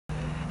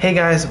Hey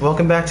guys,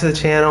 welcome back to the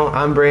channel.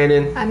 I'm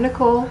Brandon. I'm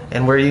Nicole.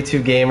 And we're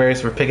YouTube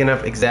gamers. We're picking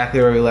up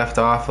exactly where we left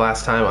off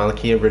last time on the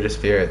Key and Bridge of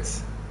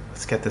Spirits.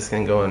 Let's get this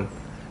thing going.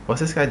 What's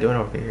this guy doing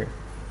over here?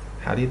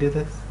 How do you do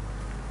this?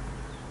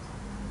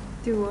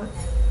 Do what?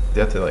 Do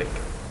you have to like...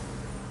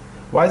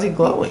 Why is he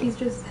glowing? He's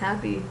just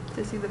happy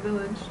to see the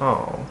village.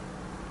 Oh.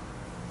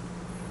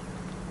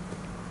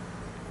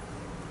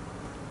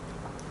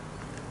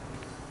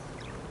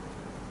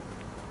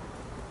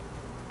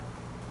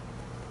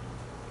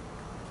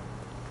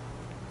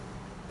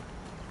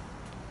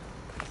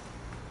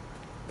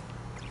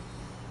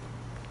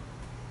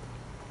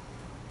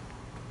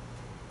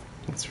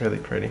 It's really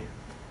pretty.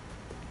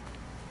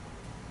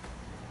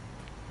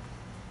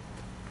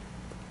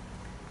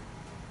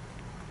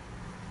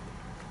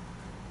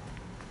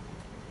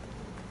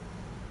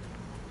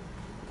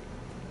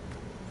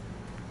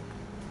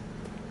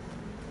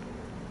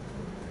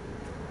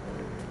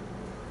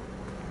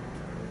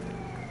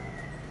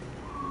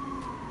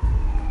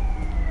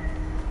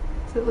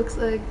 So it looks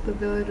like the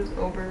village was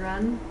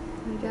overrun,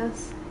 I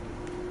guess.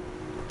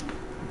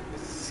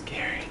 This is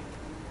scary.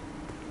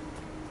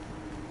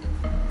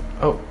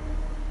 Oh.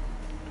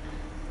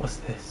 What's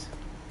this?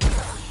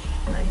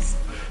 Nice.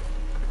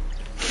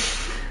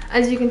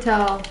 As you can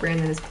tell,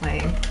 Brandon is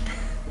playing.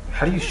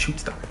 How do you shoot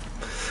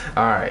stuff?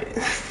 Alright.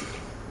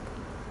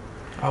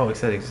 Oh, it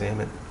said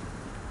examine.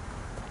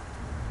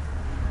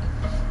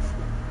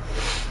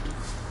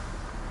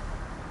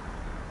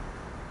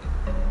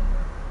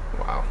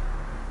 Wow.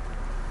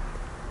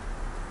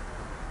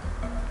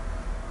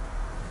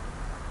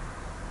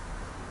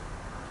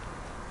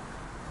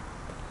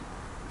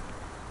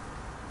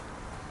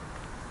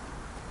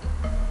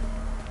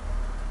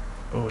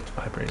 Oh, it's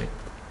vibrating.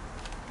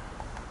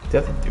 Do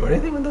you have to do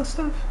anything with those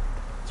stuff?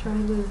 Try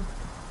the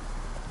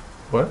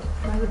What?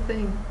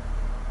 thing.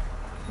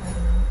 I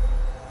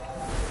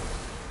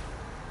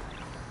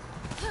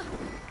don't know.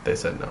 They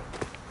said no.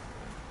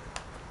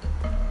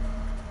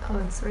 Oh,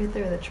 it's right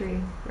there, the tree,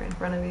 right in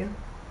front of you.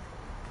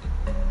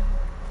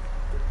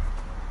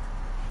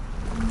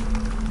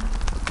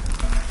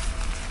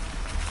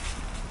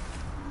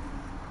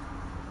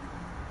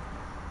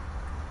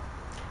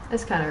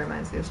 This kind of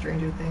reminds me of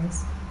Stranger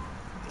Things.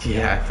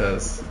 Yeah, it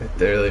does. It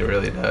really,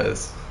 really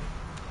does.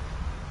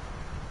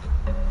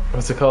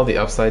 What's it called? The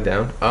upside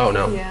down? Oh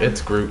no, Yeah.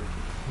 it's Groot.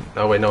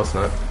 Oh wait, no, it's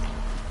not.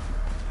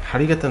 How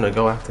do you get them to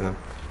go after them?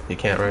 You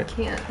can't, right?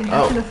 Can't. They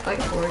have to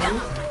fight for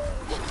you.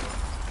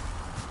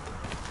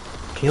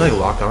 Can you like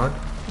lock on?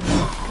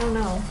 I don't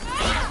know.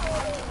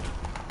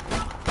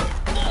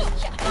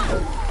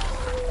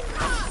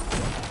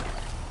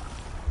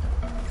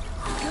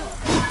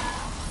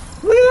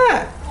 Look at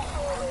that!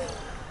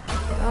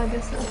 Oh, I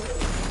guess so.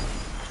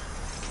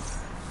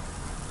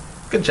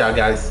 Good job,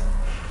 guys.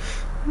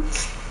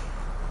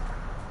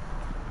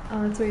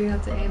 Oh, that's where you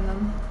have to aim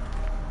them.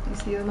 Do you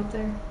see them up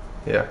there?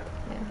 Yeah.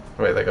 Yeah.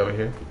 Wait, like over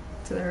here?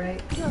 To the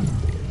right.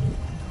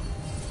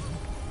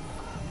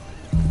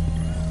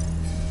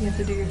 You have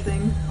to do your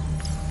thing.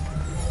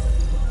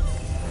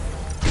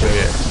 Oh,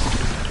 yeah.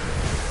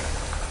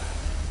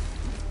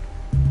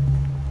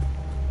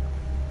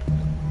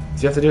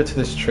 Do you have to do it to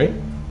this tree?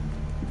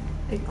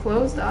 It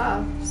closed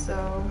off, so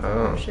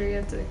Oh. I'm sure you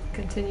have to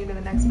continue to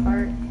the next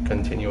part.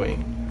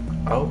 Continuing.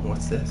 Oh,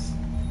 what's this?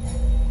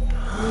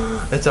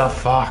 It's a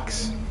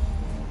fox.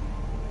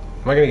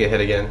 Am I gonna get hit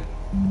again?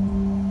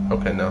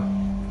 Okay, no.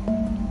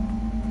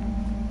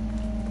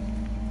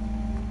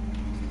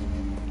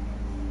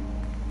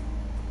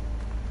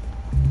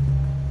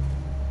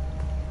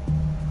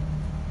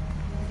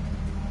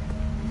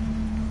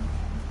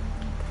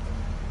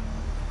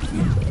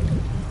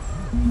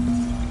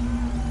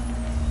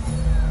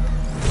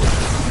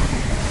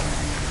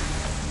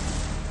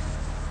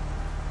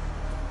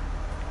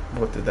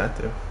 What did that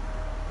do?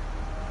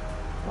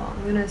 Well,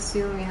 I'm gonna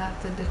assume you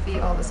have to defeat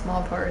all the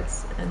small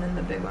parts, and then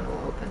the big one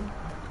will open.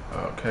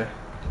 Okay.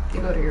 If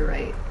you go to your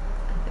right,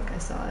 I think I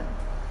saw it.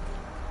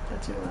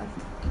 That's your left.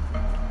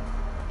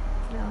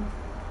 No.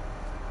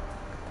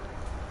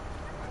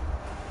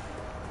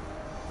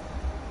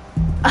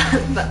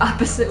 The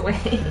opposite way.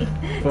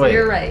 To Wait.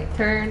 your right.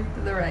 Turn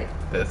to the right.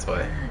 This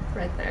way.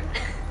 Right there.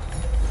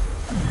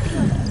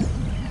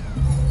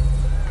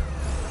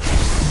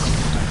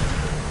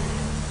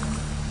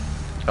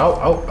 Oh,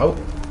 oh, oh.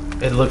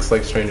 It looks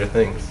like Stranger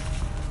Things.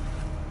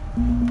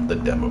 The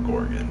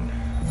Demogorgon.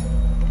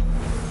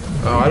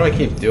 Oh, why do I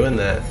keep doing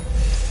that?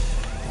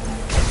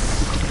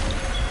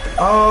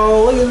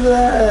 Oh, look at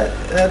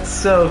that. That's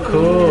so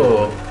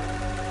cool.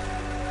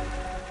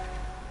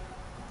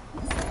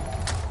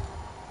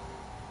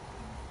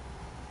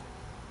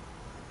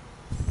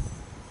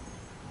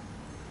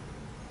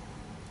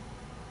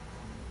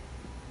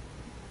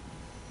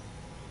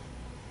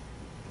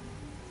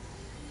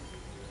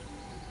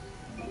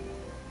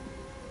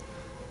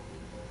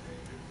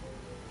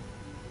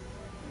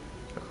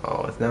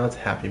 Oh, now it's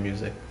happy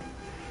music.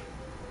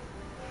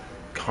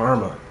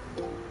 Karma.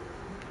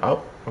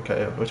 Oh,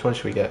 okay. Which one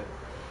should we get?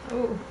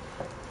 Oh.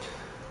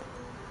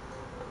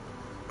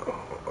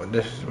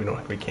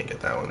 We can't get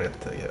that one. We have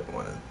to get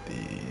one of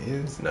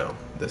these. No,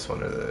 this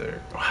one or the.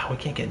 Wow, we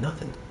can't get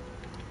nothing.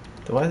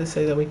 So why does it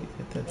say that we can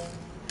get this?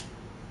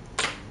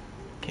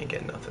 Can't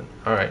get nothing.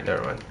 All right,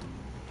 never mind.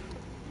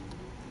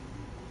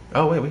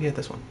 Oh wait, we can get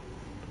this one.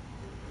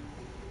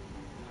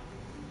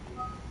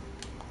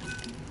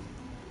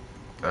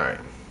 All right.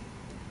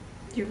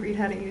 Do you read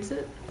how to use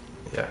it?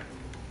 Yeah.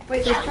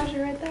 Wait, there's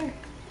treasure right there.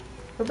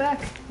 Go back.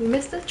 You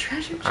missed the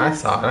treasure chest. I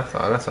saw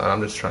it.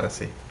 I'm just trying to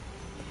see.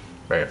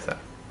 Very upset.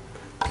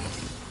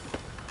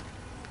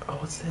 Oh,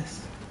 what's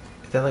this?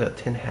 Is that like a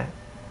tin hat?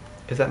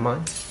 Is that mine?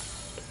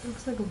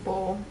 Looks like a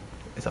bowl.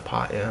 It's a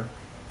pot, yeah.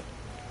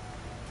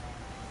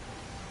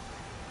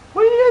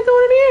 What are you guys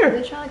doing in Are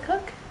here? they trying to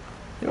cook?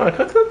 You want to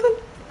cook something?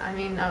 I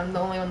mean, I'm the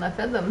only one that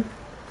fed them.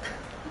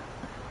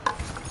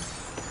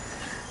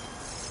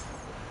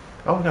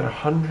 Oh, we got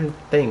 100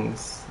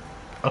 things.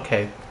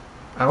 Okay.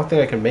 I don't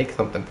think I can make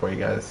something for you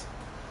guys.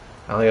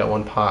 I only got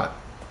one pot.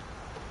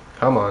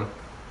 Come on.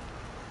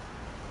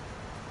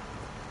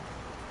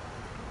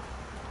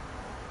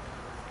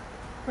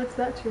 What's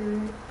that to your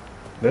right?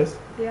 This?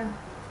 Yeah.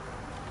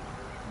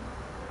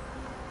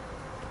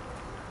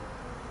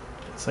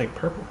 It's like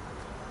purple.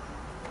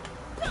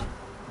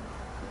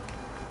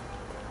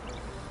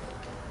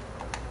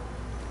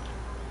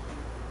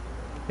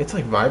 It's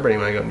like vibrating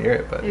when I go near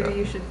it, but Maybe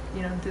you should,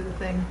 you know, do the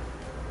thing.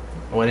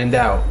 when in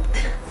doubt.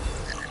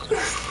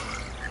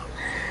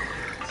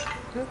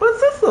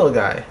 What's this little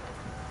guy?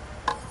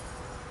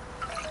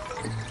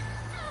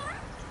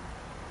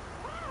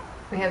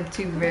 We have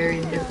two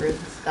very different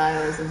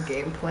styles of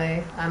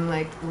gameplay. I'm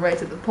like right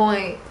to the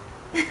point.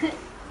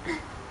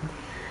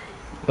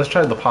 Let's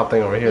try the pop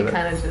thing over here You then.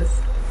 kind of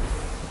just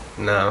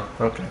No,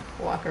 okay.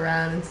 walk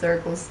around in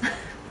circles.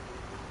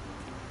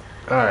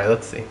 Alright,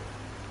 let's see.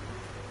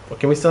 Well,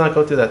 can we still not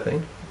go through that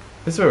thing?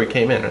 This is where we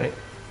came in, right?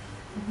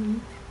 Mm-hmm.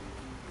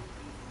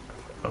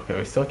 Okay,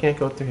 we still can't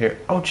go through here.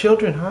 Oh,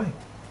 children, hi.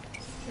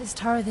 Is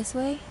Taro this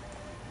way?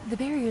 The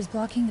barrier's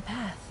blocking the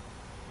path.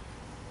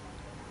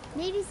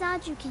 Maybe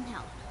Zaju can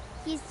help.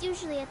 He's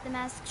usually at the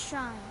masked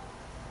shrine.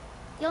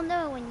 You'll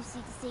know when you see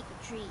the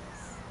sacred trees.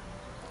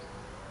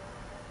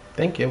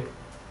 Thank you.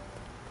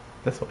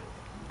 This way.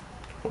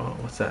 Whoa,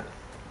 what's that?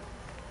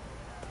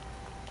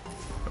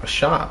 A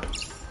shop.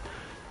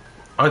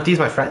 Aren't these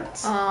my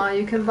friends? Aw,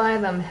 you can buy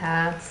them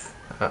hats.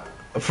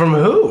 From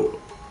who?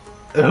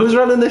 Who's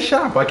running this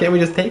shop? Why can't we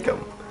just take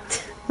them?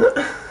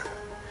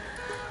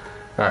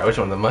 Alright, which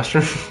one? The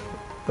mushroom?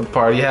 The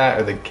party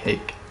hat or the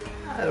cake?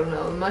 I don't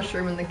know, the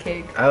mushroom and the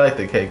cake. I like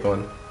the cake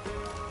one.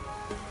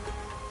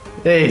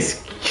 Yeah,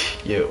 he's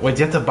cute. Wait, do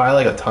you have to buy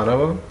like a ton of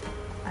them?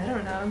 I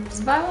don't know,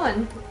 just buy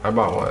one. I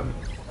bought one.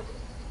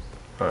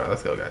 Alright,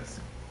 let's go, guys.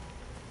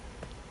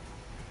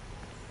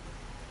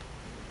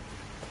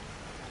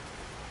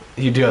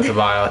 You do have to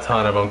buy a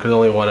ton of them because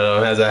only one of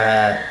them has a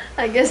hat.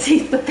 I guess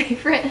he's the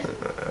favorite.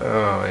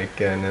 Oh my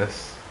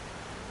goodness.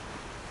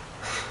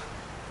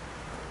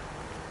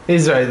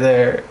 He's right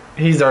there.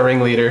 He's our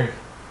ringleader.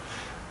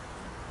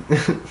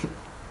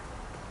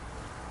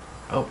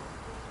 Oh.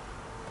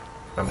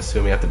 I'm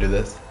assuming we have to do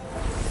this.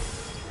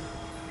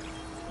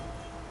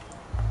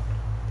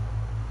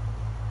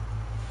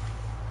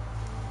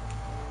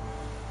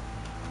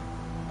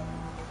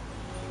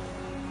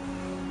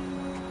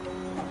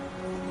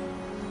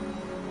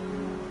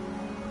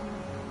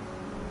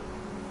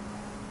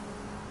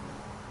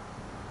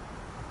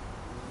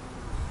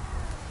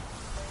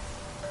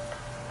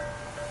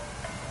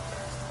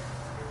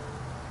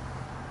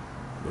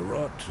 The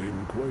rot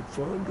seem quite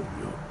fond of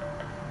you.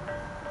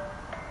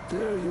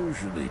 They're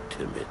usually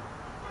timid.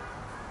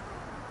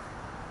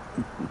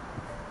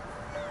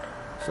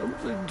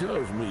 Something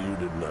tells me you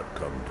did not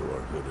come to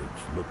our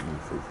village looking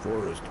for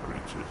forest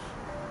creatures.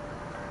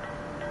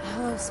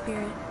 Hello,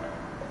 Spirit.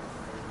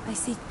 I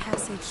seek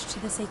passage to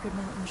the sacred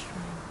mountain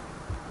shrine.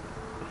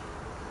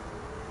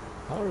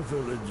 Our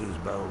village is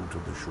bound to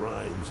the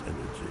shrine's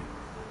energy,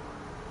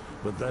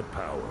 but that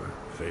power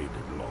faded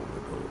long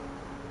ago.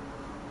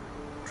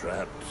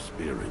 Trapped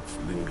spirits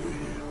linger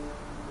here,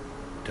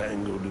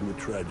 tangled in the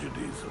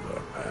tragedies of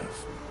our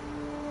past.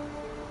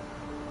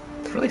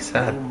 It's really You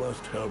sad.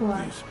 must help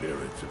What? these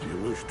spirits if you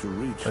wish to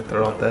reach Like the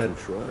they're all mountain dead.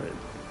 shrine.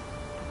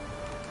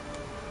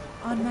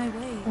 On my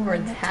way. Or I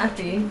it's met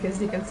happy, Taro.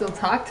 because you can still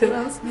talk to He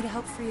them. asked me to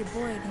help free a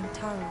boy named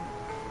Taro.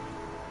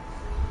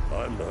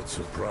 I'm not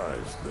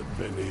surprised that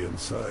Benny and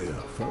Saya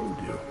found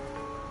you.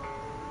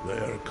 They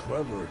are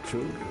clever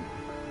children,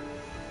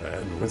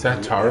 and Was would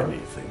that do Taro?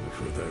 anything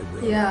for their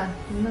brother. Yeah,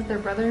 isn't that their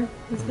brother?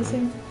 It's the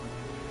same.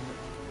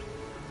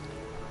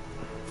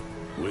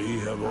 We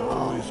have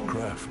always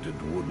crafted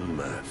wooden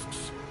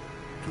masks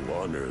to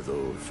honor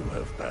those who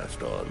have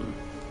passed on.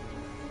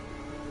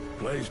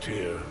 Placed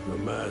here, the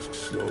masks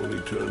slowly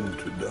turn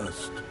to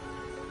dust,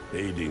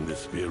 aiding the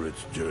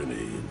spirit's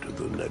journey into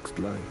the next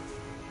life.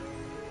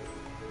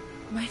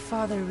 My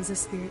father was a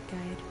spirit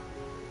guide.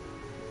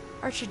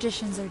 Our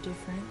traditions are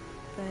different,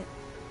 but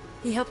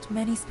he helped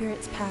many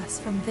spirits pass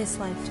from this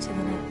life to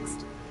the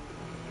next.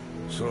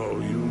 So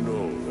you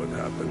know what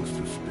happens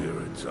to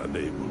spirits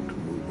unable to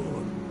move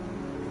on.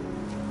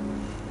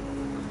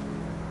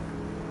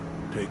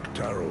 Take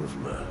Taro's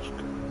mask.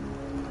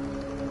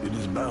 It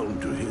is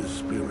bound to his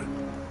spirit,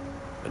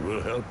 and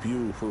will help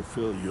you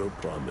fulfill your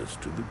promise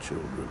to the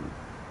children.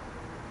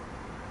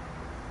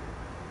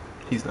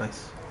 He's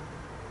nice.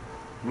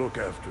 Look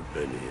after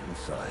Benny and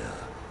Saya.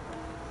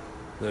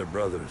 Their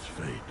brother's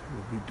fate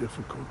will be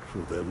difficult for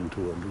them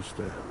to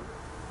understand.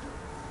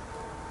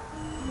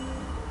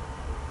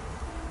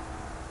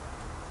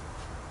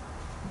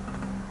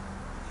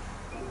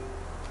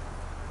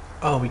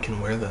 Oh, we can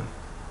wear them.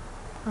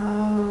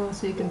 Oh,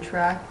 so you can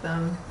track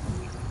them.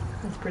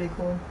 That's pretty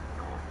cool.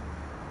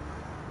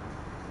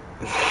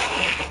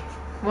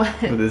 What?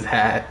 With his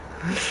hat.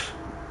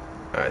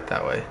 Alright,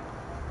 that way.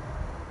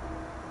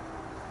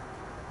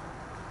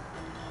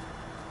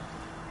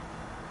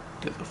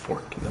 There's a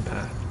fork in the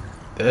path.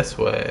 This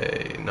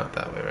way, not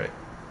that way, right?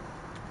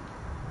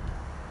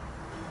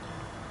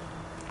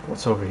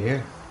 What's over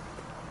here?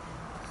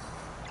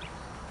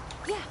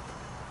 Yeah.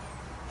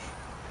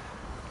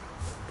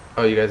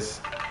 Oh, you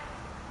guys.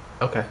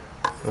 Okay,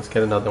 let's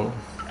get another one.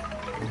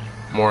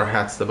 More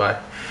hats to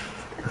buy.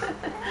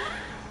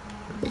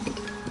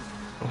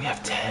 We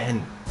have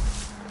 10.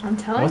 I'm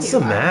telling What's you,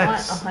 the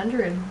max? I want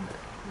 100.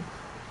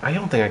 I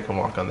don't think I can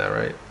walk on that,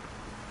 right?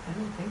 I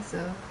don't think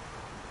so.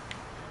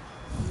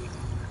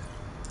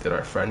 Did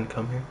our friend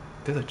come here?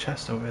 There's a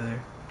chest over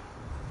there.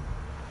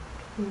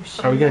 You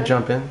Are we gonna should.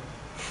 jump in?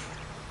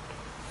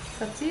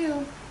 It's up to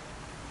you.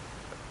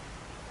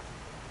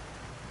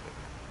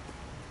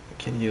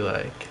 Can you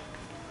like?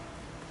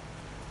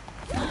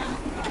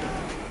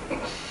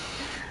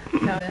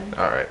 No, then.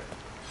 Alright.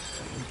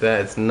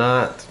 That's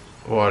not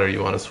water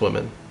you want to swim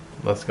in.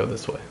 Let's go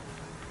this way.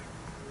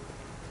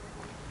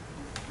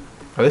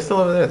 Are they still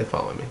over there? They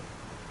follow me.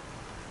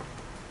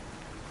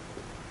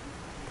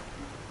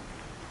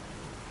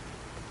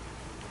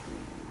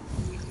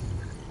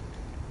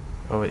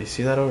 Oh wait, you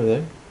see that over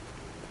there?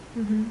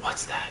 Mm-hmm.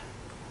 What's that?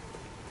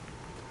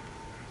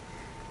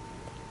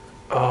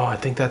 Oh, I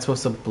think that's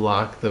supposed to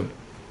block the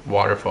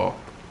waterfall,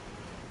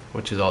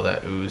 which is all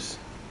that ooze.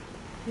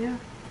 Yeah.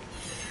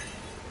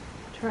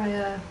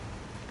 Try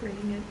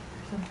breaking it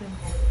or something.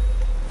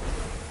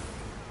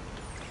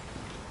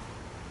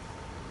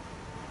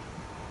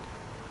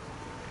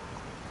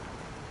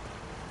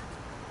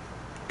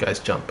 Guys,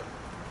 jump.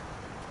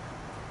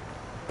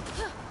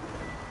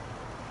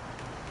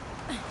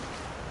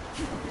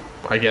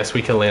 I guess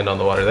we can land on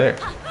the water there.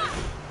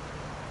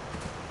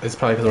 It's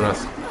probably because we're not.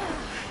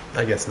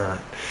 I guess not.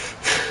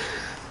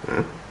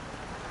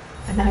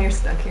 And now you're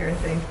stuck here, I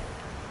think.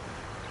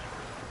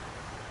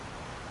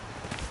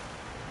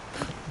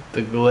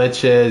 The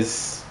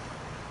glitches.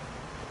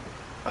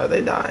 Are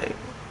they dying?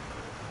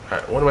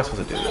 Alright, what am I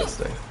supposed to do to this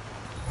thing?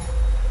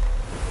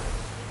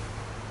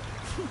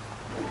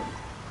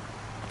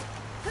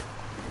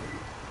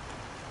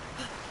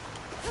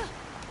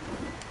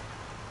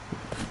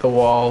 The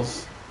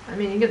walls. I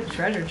mean, you get the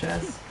treasure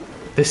chest.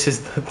 This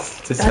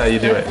is how you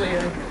do it.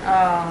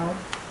 Oh,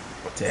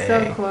 Dang.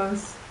 so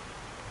close.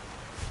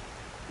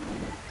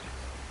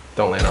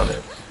 Don't land on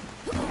it.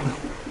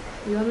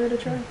 You want me to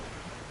try?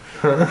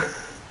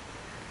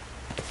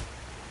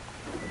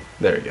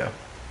 There we go.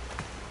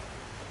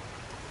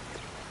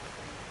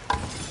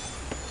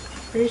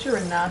 Pretty sure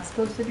we're not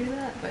supposed to do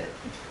that, but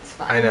it's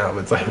fine. I know,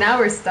 but it's like Now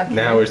we're stuck here.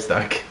 now we're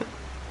stuck.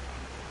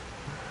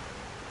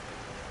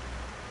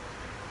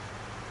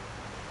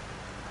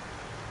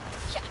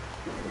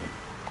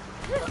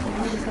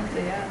 We just have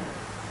to, yeah.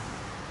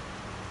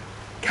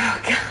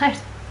 Oh god.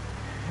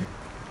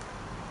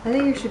 I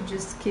think you should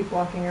just keep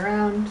walking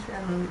around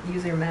and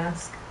use your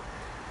mask.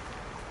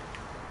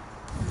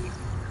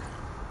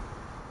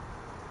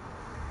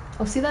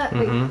 Oh, see that?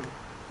 Wait.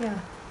 Mm-hmm. Yeah,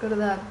 go to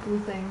that blue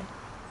thing.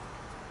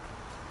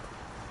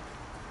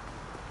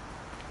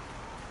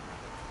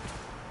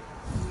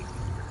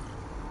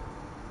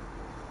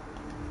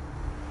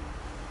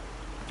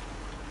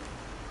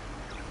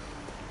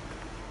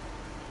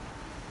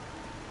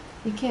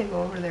 You can't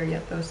go over there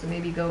yet though, so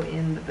maybe go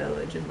in the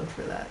village and look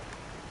for that.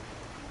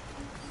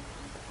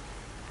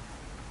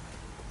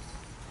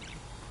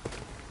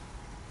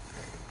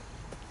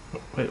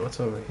 Wait, what's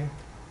over here?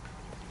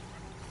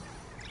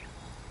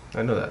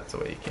 I know that's the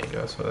way you can't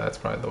go, so that's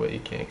probably the way you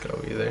can't go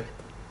either.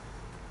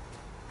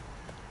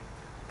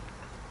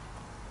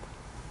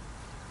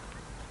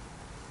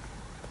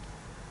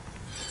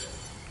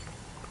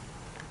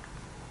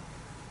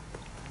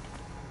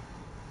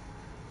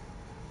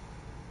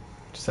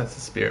 Just that's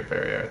the spirit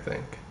barrier, I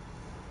think.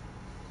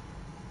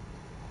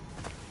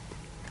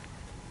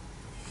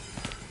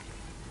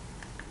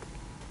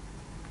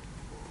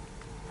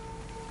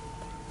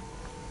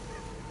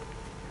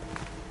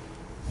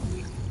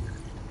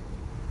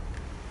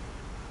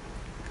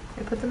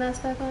 Okay, put the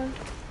mask back on.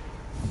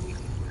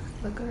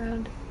 Look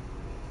around.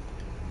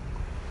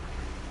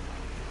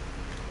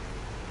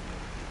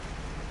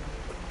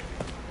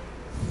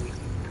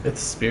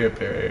 It's a spirit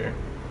barrier.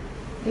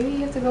 Maybe you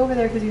have to go over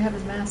there because you have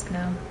his mask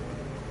now.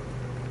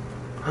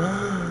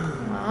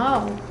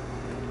 Wow.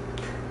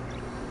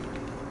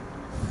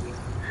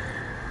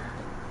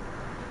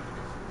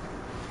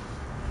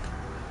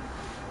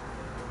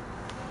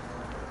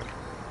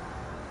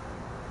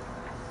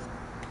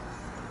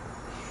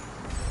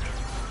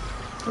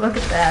 Look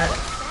at that.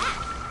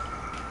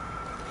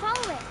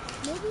 Follow it.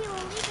 Maybe it will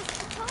lead us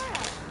to Taro.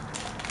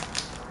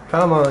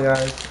 Come on,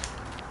 guys.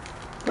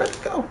 Let's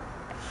go.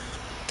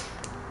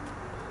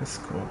 That's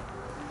cool.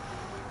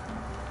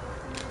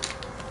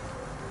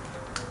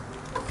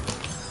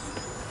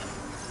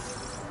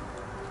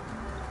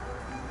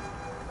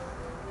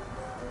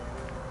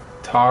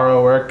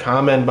 Taro, we're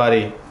coming,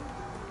 buddy.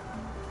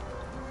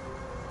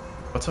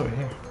 What's over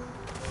here?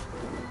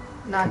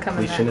 Not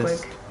coming that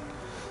Completionist. quick.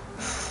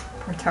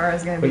 Or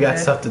Tara's gonna be We got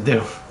dead. stuff to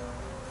do.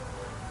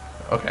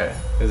 Okay,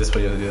 is this what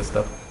you have to do this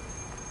stuff?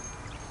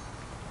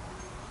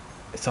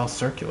 It's all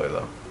circular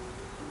though.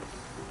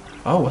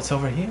 Oh, what's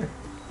over here?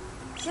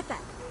 Get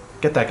that.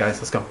 Get that, guys.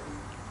 Let's go.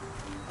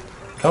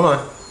 Come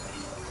on.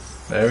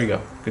 There we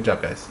go. Good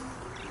job, guys.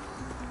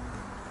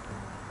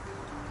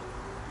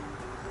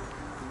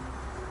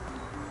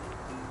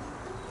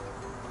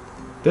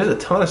 There's a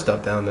ton of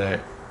stuff down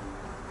there.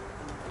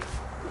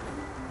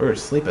 We were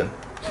sleeping.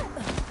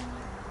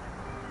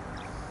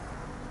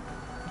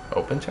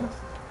 Open chest?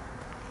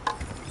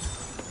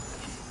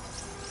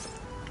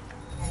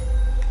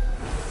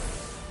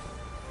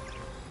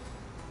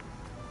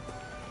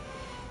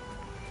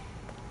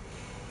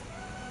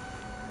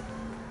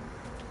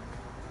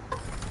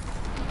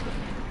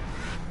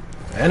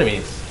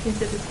 Enemies.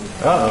 Is it the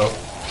same? Uh-oh.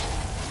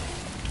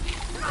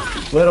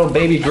 Little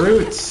baby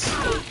Groots.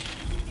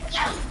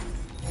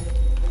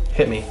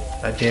 Hit me.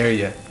 I dare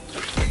you.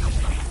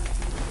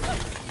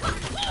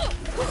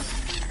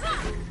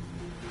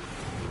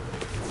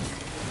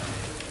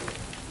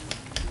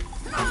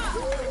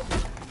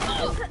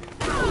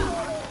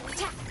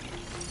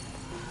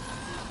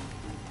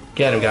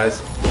 Get him,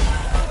 guys.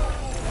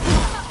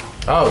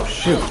 Oh,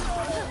 shoot.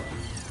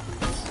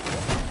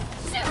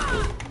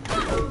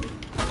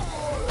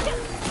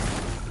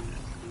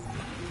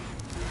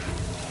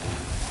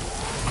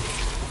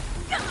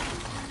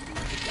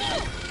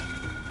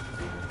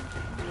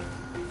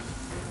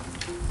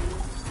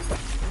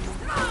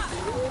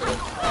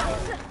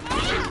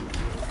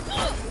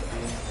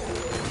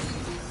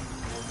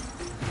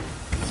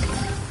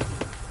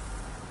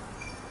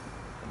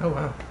 Oh,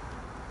 wow.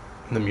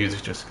 And the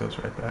music just goes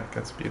right back.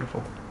 That's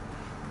beautiful.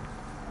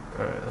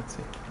 Alright, let's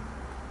see.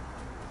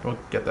 We'll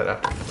get that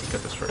after. Let's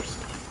get this first.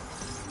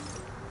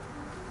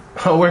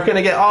 Oh, we're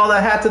gonna get all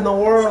the hats in the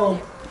world!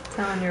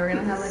 Telling you, we're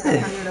gonna have like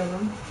 100 of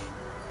them.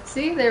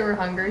 See, they were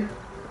hungry.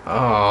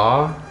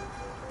 Aww.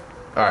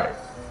 Alright.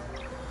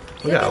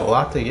 We got a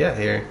lot to get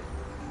here.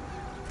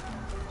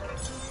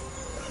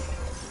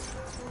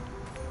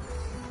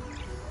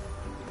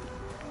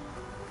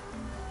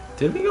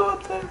 Did we go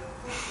up there?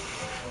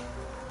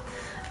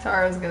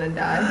 Tara's gonna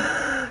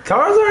die.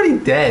 Tara's already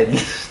dead.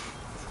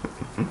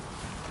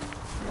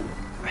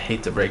 I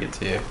hate to break it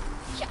to you.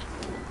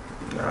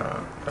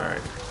 No,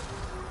 alright.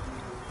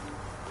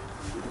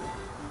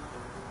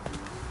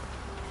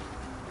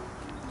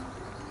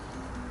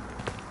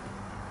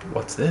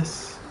 What's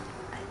this?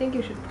 I think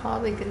you should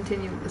probably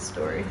continue the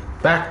story.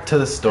 Back to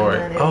the story.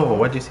 And then Oh, it'll,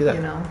 why'd you see that?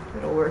 You know,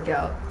 it'll work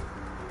out.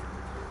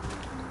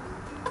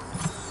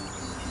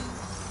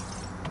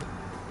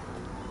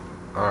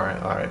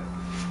 Alright, alright.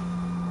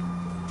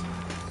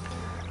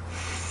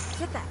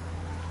 Get that.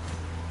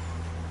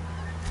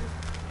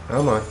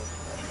 Come on.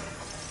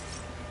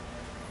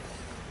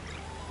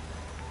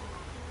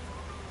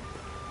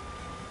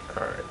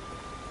 Alright.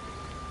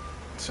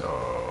 So,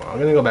 I'm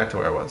gonna go back to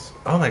where I was.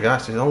 Oh my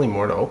gosh, there's only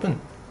more to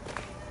open.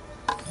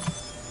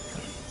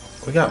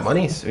 We got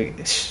money. So I'm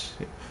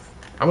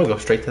gonna go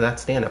straight to that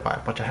stand and buy a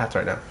bunch of hats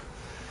right now.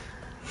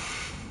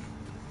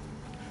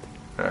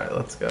 Alright,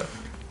 let's go.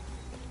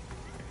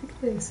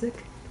 Basic.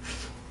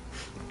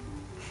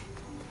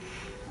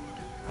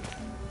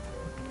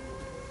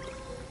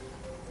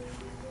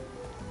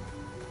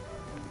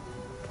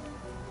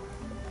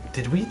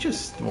 Did we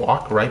just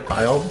walk right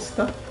by all this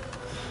stuff?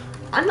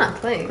 I'm not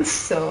playing,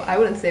 so I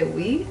wouldn't say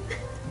we,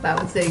 but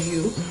I would say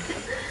you.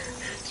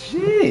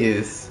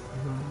 Jeez.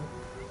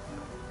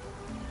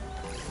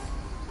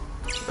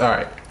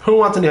 Alright, who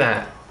wants a new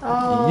hat?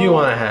 Oh. You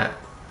want a hat.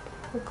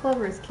 The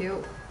clover is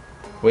cute.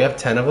 We have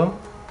 10 of them.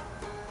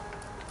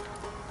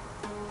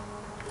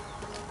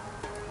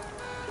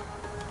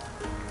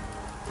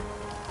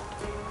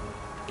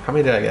 How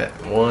many did I get?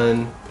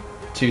 1,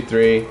 2,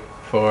 3,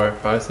 4,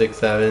 5, 6,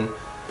 7,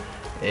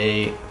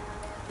 8,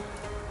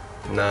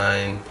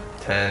 9,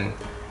 10.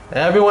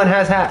 Everyone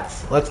has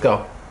hats. Let's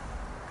go.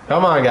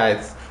 Come on,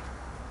 guys.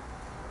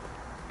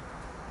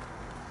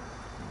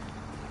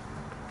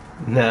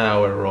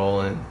 Now we're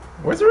rolling.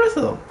 Where's the rest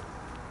of them?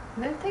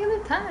 They're taking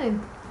their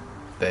time.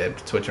 They're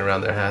switching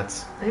around their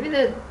hats. Maybe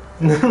they.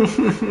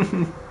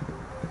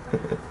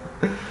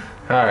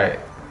 Alright.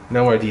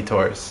 No more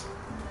detours.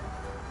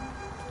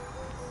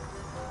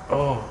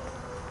 Oh,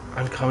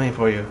 I'm coming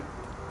for you.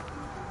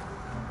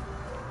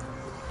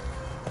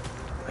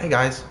 Hey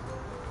guys.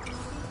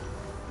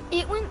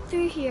 It went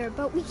through here,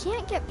 but we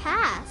can't get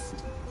past.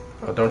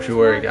 Oh, don't you There's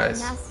worry, more than guys.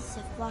 massive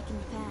stuff blocking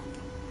the path.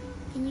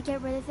 Can you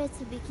get rid of it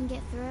so we can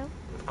get through?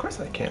 Of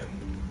course I can.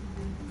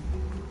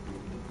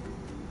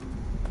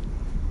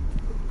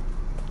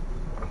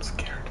 I'm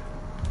scared.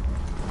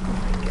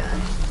 Oh my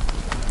gosh.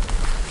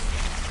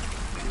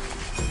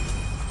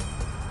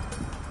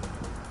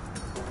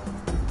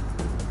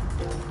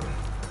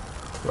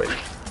 Wait.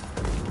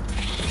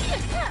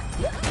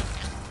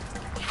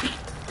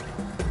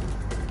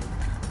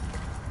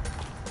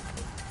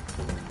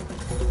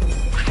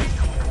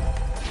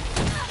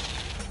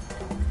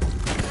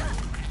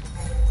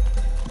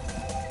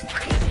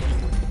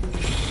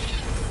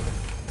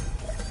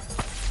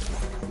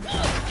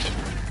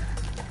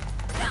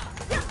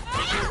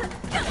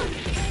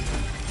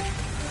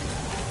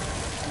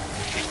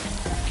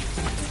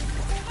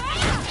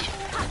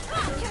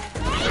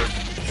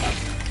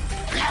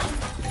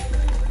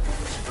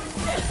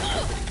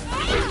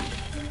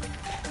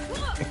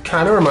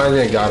 Kind of reminds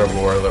me of God of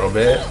War a little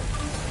bit.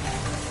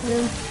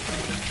 Yeah.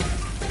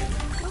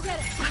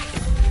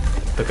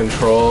 The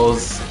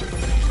controls,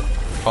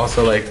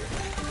 also like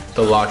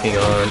the locking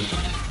on.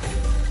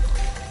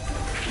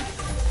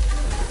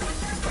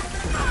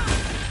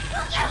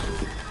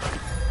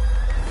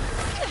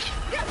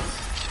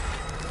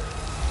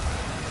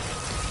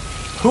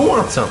 Who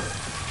wants some?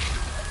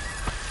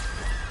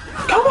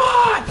 Come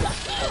on!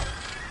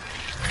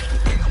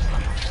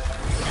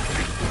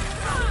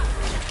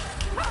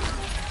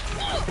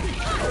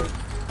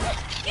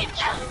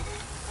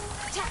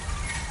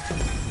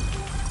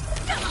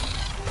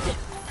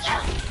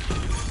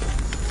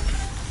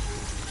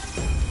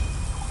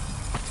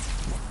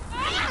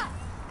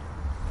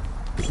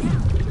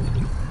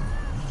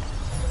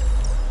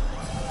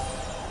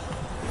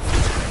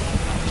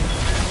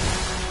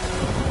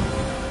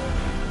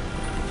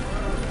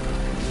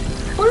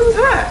 What was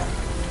that?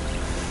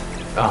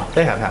 Oh,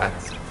 they have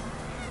hats.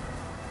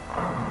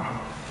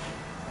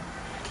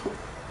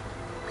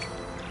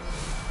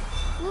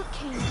 Look,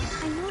 Kane,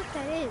 I know what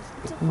that is.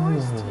 It's a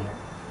forest here.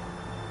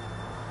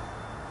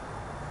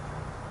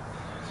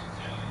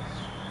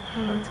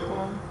 Oh, that's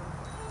cool.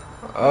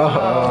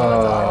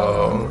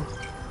 Oh.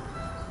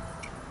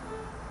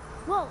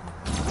 Whoa,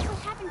 look what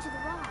happened to the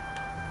rock.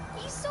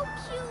 He's so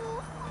cute.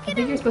 Look I at think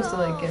him you're supposed to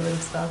like go. get rid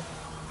of stuff.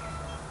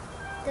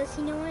 Does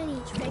he know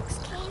any tricks,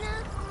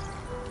 Kana?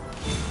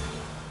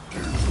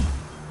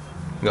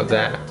 You know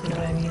that. You know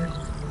what I mean?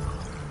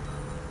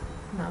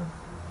 No.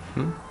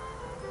 Hmm?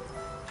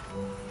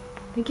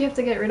 I think you have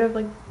to get rid of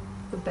like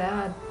the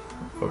bad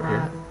Over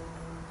rat. here.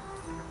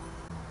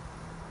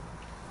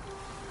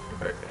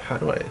 Alright, how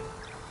do I?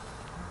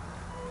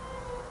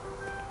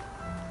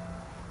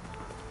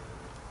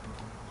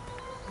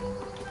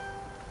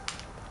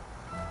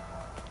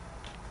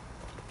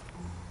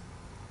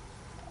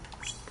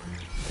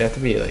 They have to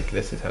be like,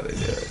 this is how they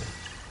do it.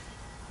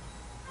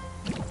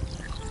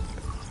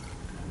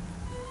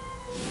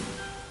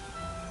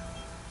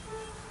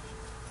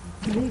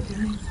 What are you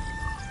doing?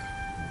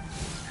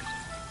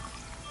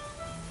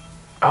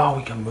 Oh,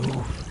 we can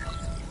move.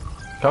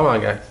 Come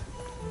on, guys.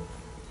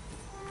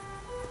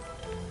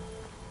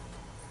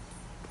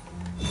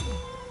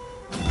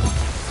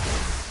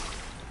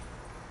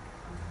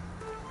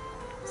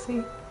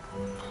 See?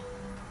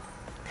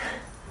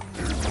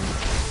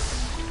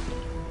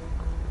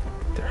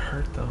 They're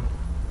hurt though.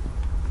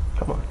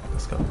 Come on,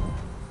 let's go.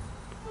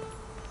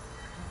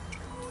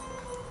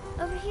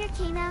 Over here,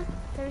 Kana.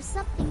 There's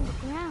something in the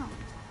ground.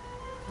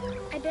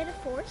 I bet a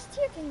forest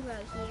deer can grow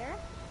here.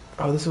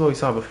 Oh, this is what we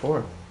saw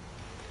before.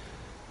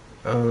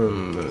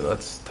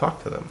 Let's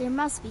talk to them. There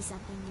must be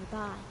something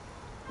nearby.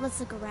 Let's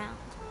look around.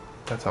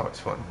 That's always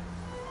fun.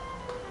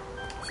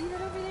 See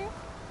that over there?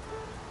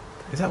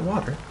 Is that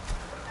water?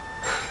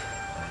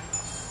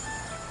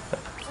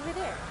 Over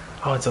there.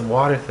 Oh, it's a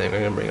water thing. We're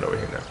gonna bring it over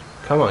here now.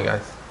 Come on,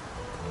 guys.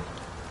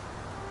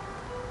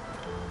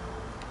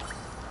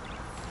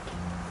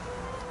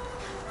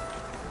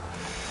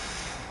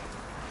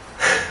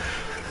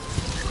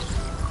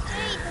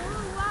 Hey, the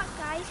little rock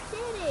guys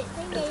did it.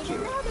 They made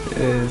another It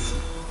one.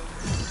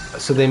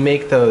 is. So they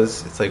make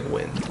those. It's like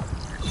wind.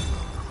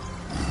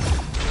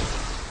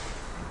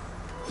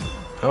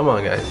 Come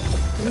on, guys.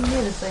 What do you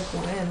mean it's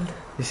like wind?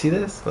 You see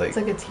this? Like, It's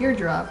like a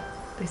teardrop.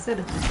 They said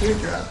it's a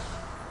teardrop.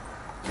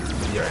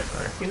 you're right,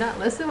 sorry. Do you not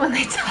listen when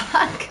they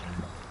talk?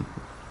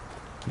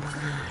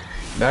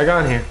 Back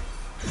on here.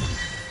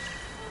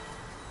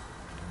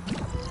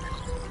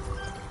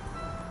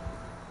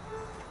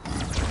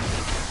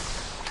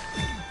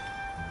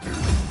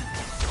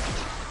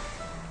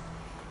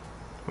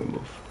 We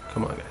move.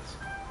 Come on, guys.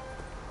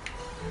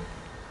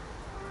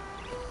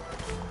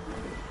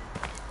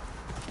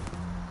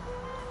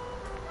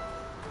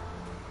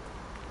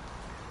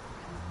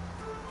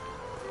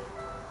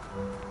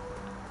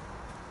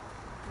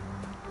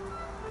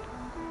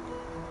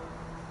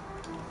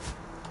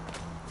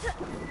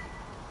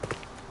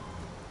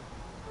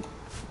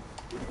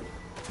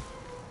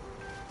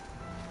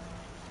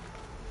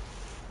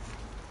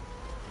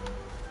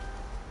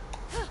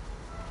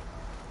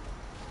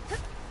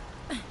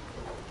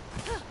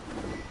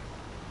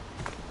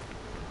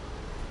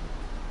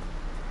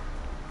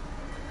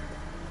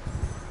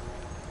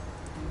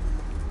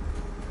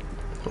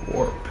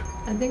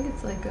 I think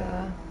it's like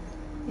a,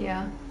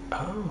 yeah.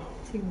 Oh,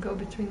 So you can go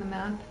between the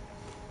map.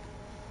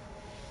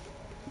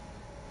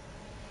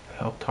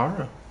 help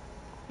Taro.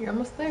 You're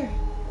almost there.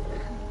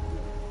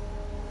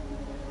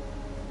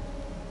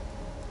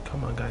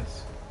 Come on,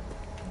 guys.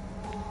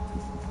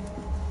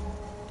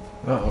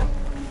 Uh-oh.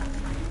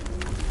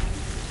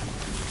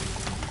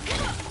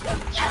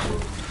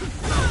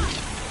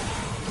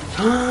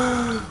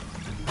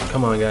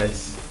 Come on,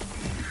 guys.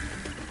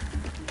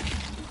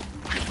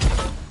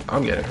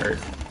 I'm getting hurt.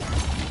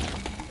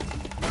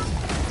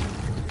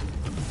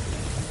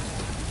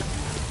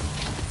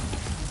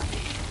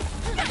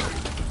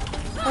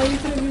 Oh, you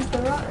could have used the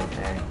rod right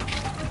there.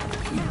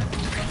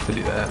 To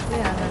do that.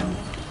 Yeah, then.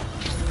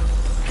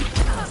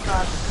 I'll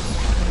stop.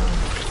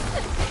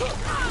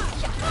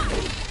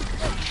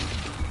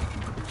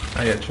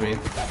 I get what you mean.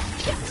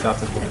 Stop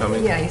them from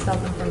coming. Yeah, you stop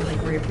them from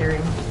like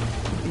reappearing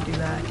if you do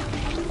that.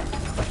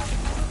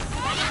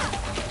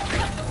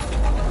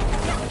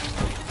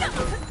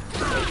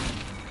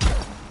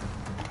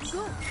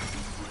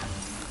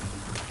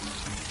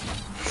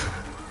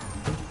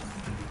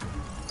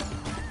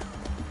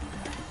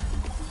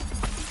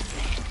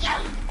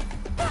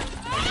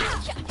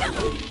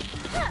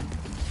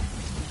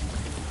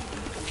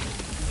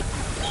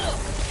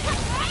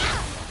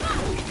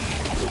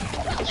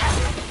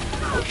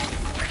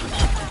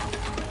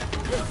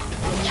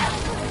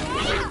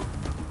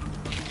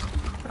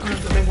 Oh,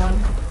 that's a big one.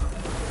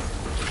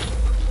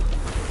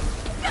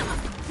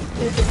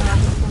 There's a bad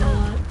one a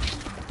lot.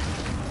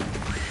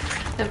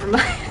 Never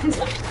mind.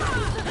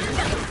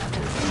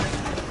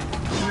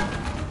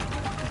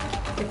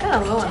 You're kind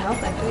of low on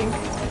health, I think.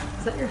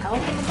 Is that your health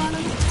at the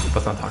bottom?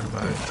 Let's not talk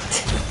about it.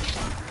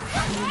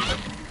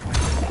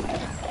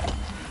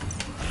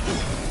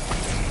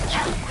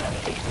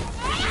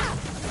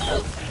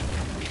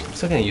 I'm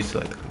still getting used to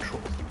like the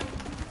controls.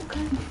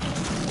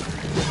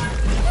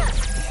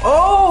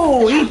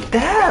 Oh, eat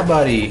that,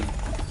 buddy.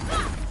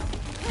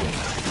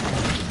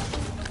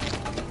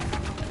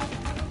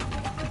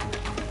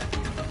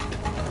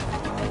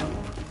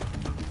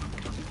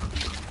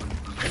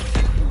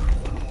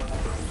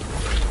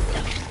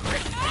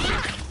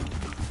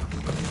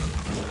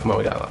 Come on,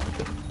 we got a lot to do.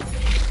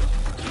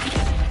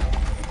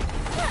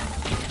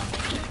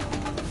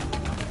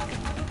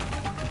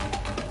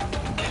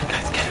 Get him,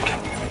 guys, get him, get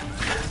him.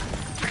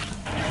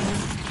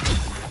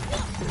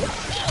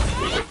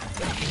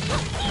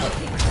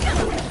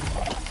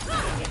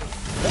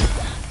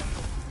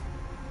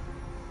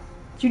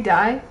 Did you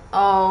die?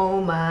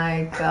 Oh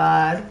my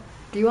god.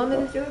 Do you want me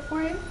to do it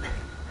for you?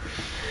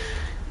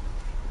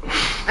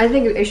 I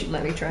think it should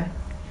let me try.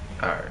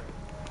 Alright.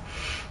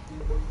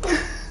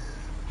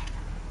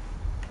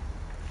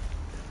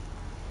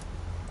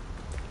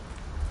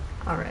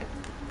 Alright.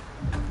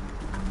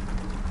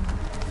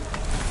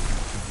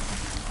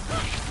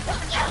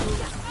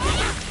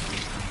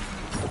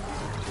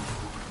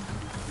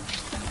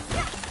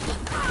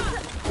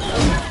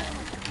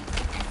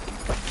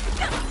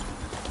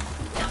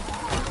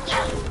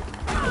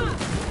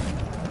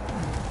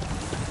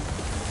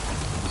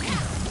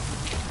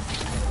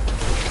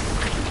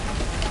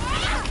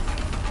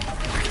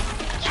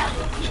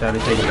 Should I be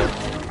taking it?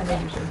 I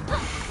think you should.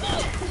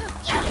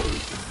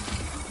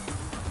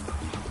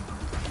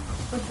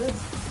 What's this?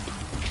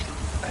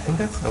 I think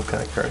that's some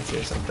kind of currency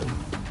or something.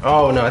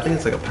 Oh no, I think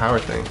it's like a power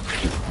thing.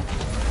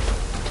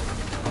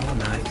 Oh,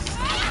 nice.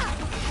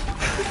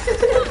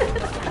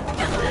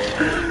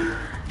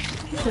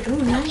 He's like,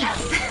 ooh, nice.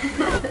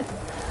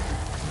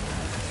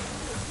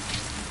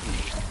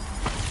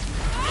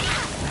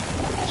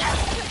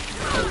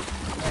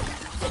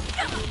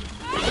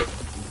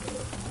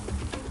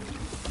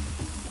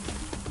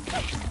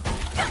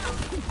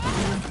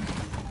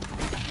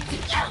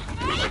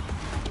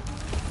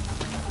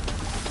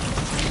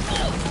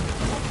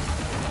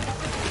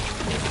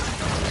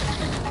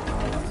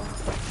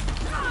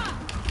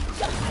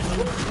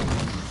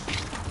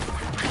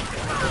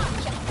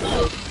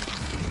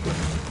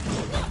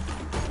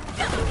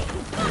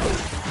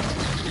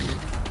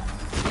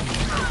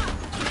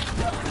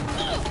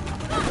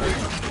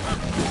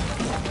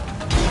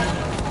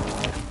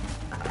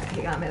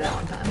 He got me that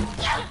one time.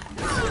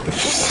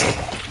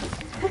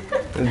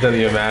 It doesn't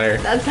even matter.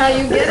 That's how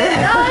you get it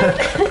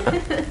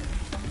done.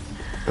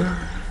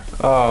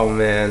 Oh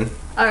man.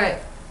 Alright.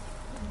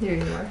 Here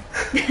you are.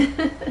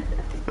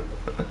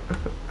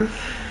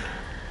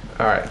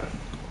 Alright.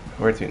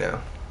 Where to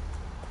now?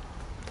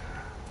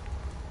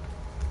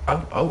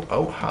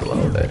 Oh,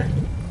 hello there.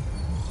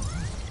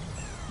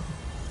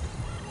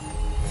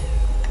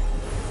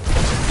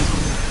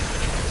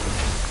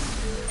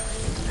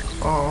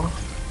 Aw.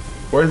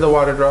 Where's the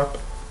water drop?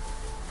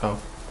 Oh.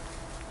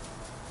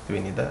 Do we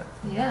need that?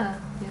 Yeah,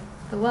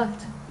 the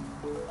left.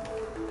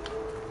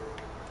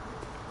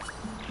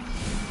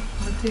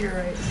 Look to your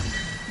right.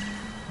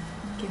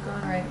 Keep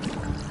going right.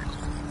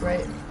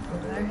 Right,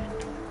 over there.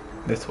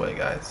 This way,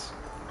 guys.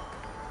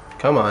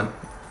 Come on.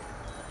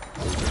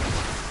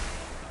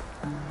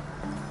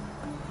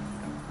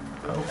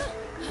 Oh.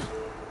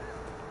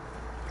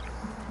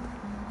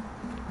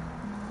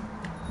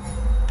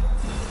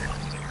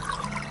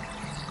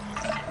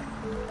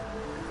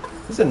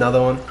 There's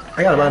another one.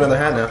 I gotta buy another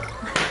hat now.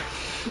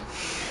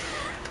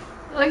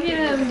 Look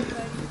at him.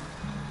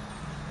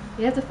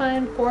 You have to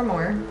find 4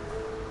 more.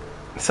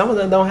 Some of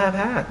them don't have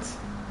hats.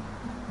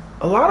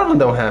 A lot of them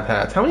don't have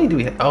hats. How many do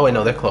we have? Oh wait,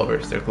 no, they're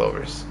clovers. They're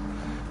clovers.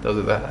 Those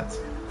are the hats.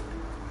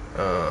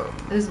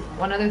 There's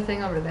one other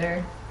thing over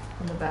there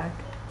in the back.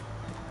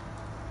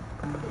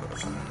 I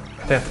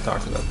think I have to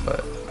talk to them, but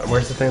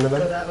where's the thing in the Go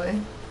back? that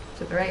way.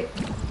 To the right.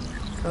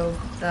 Go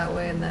that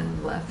way and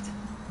then left.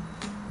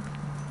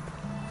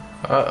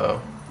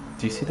 Uh-oh.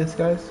 Do you see this,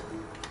 guys?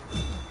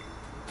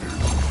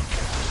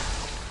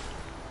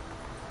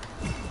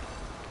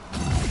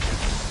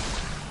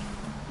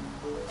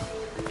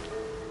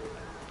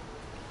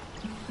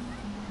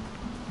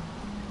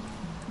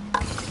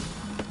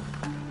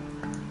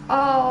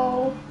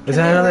 Oh. Is can that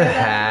they another wear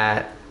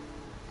that? hat?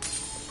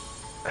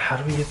 How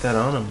do we get that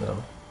on him,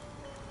 though?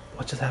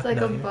 What just It's happened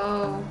like a out here?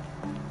 bow.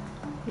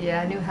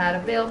 Yeah, new hat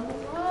available.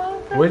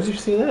 Oh, okay. Where did you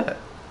see that?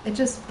 It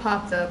just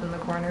popped up in the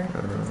corner.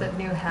 It said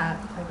new hat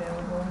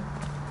available.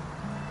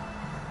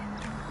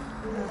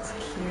 That's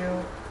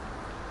cute.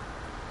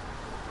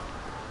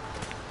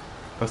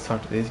 Let's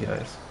talk to these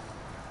guys.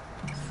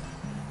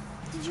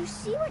 Did you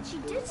see what she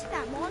did to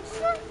that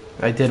monster?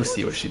 I did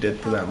see what she did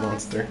to that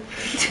monster.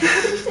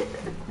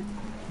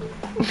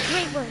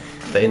 Great work.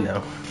 They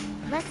know.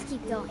 Let's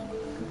keep going.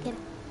 Get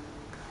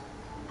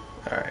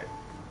Alright.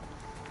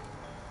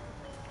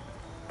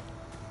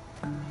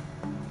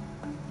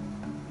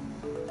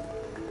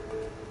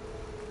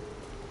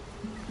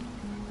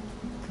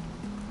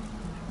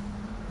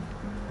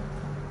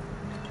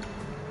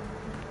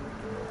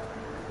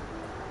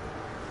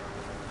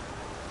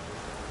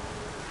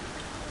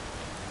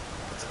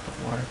 It's like a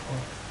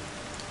waterfall.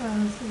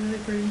 Oh, this is really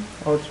pretty.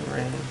 Oh, it's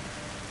raining.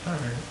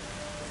 Alright.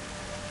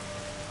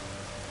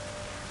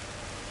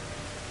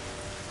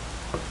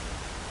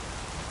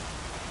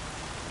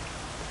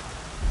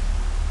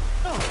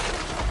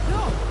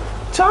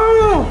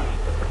 Taro!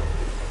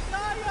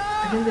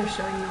 I think they're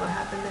showing you what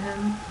happened to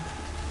him.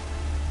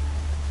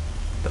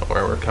 Don't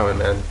worry, we're coming,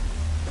 man.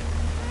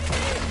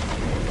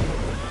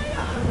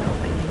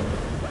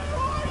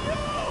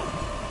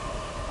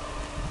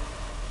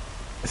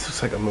 This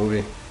looks like a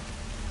movie.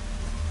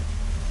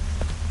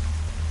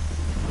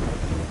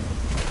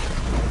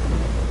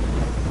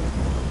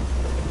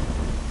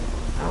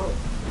 Oh,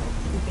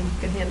 you think you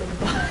can handle the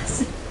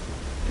boss?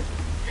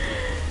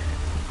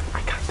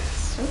 I got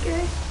this.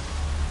 Okay.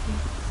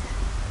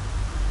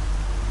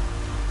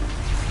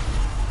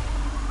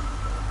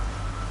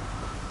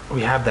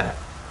 We have that.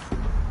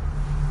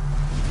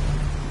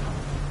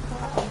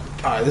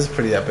 Alright, this is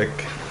pretty epic.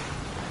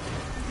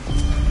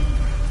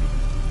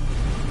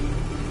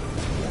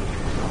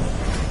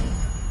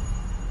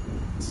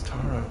 It's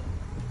Taro.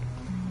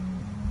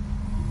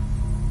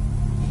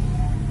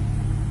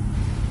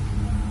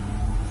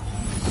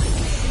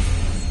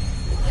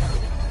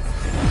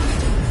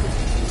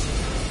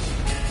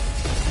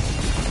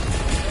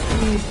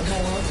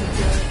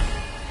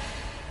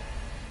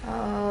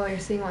 Oh, you're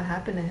seeing what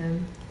happened to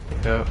him.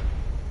 Yeah.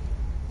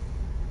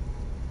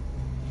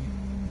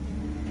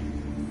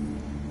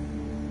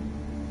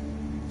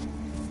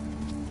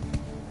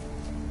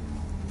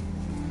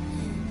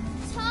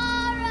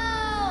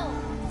 Taro!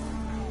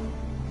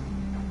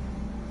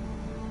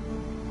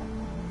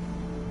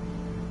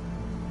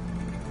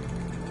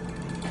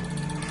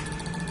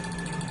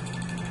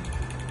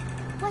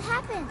 What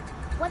happened?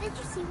 What did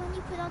you see when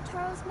you put on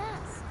Taro's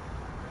mask?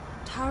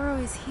 Taro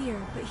is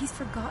here, but he's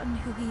forgotten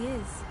who he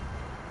is.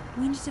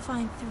 We need to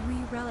find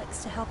 3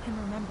 relics to help him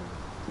remember.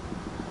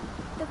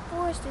 The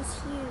forest is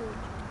huge.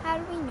 How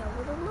do we know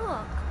where to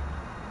look?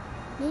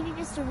 Maybe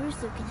Mr.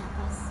 Russo can help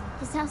us.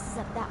 His house is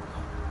up that way.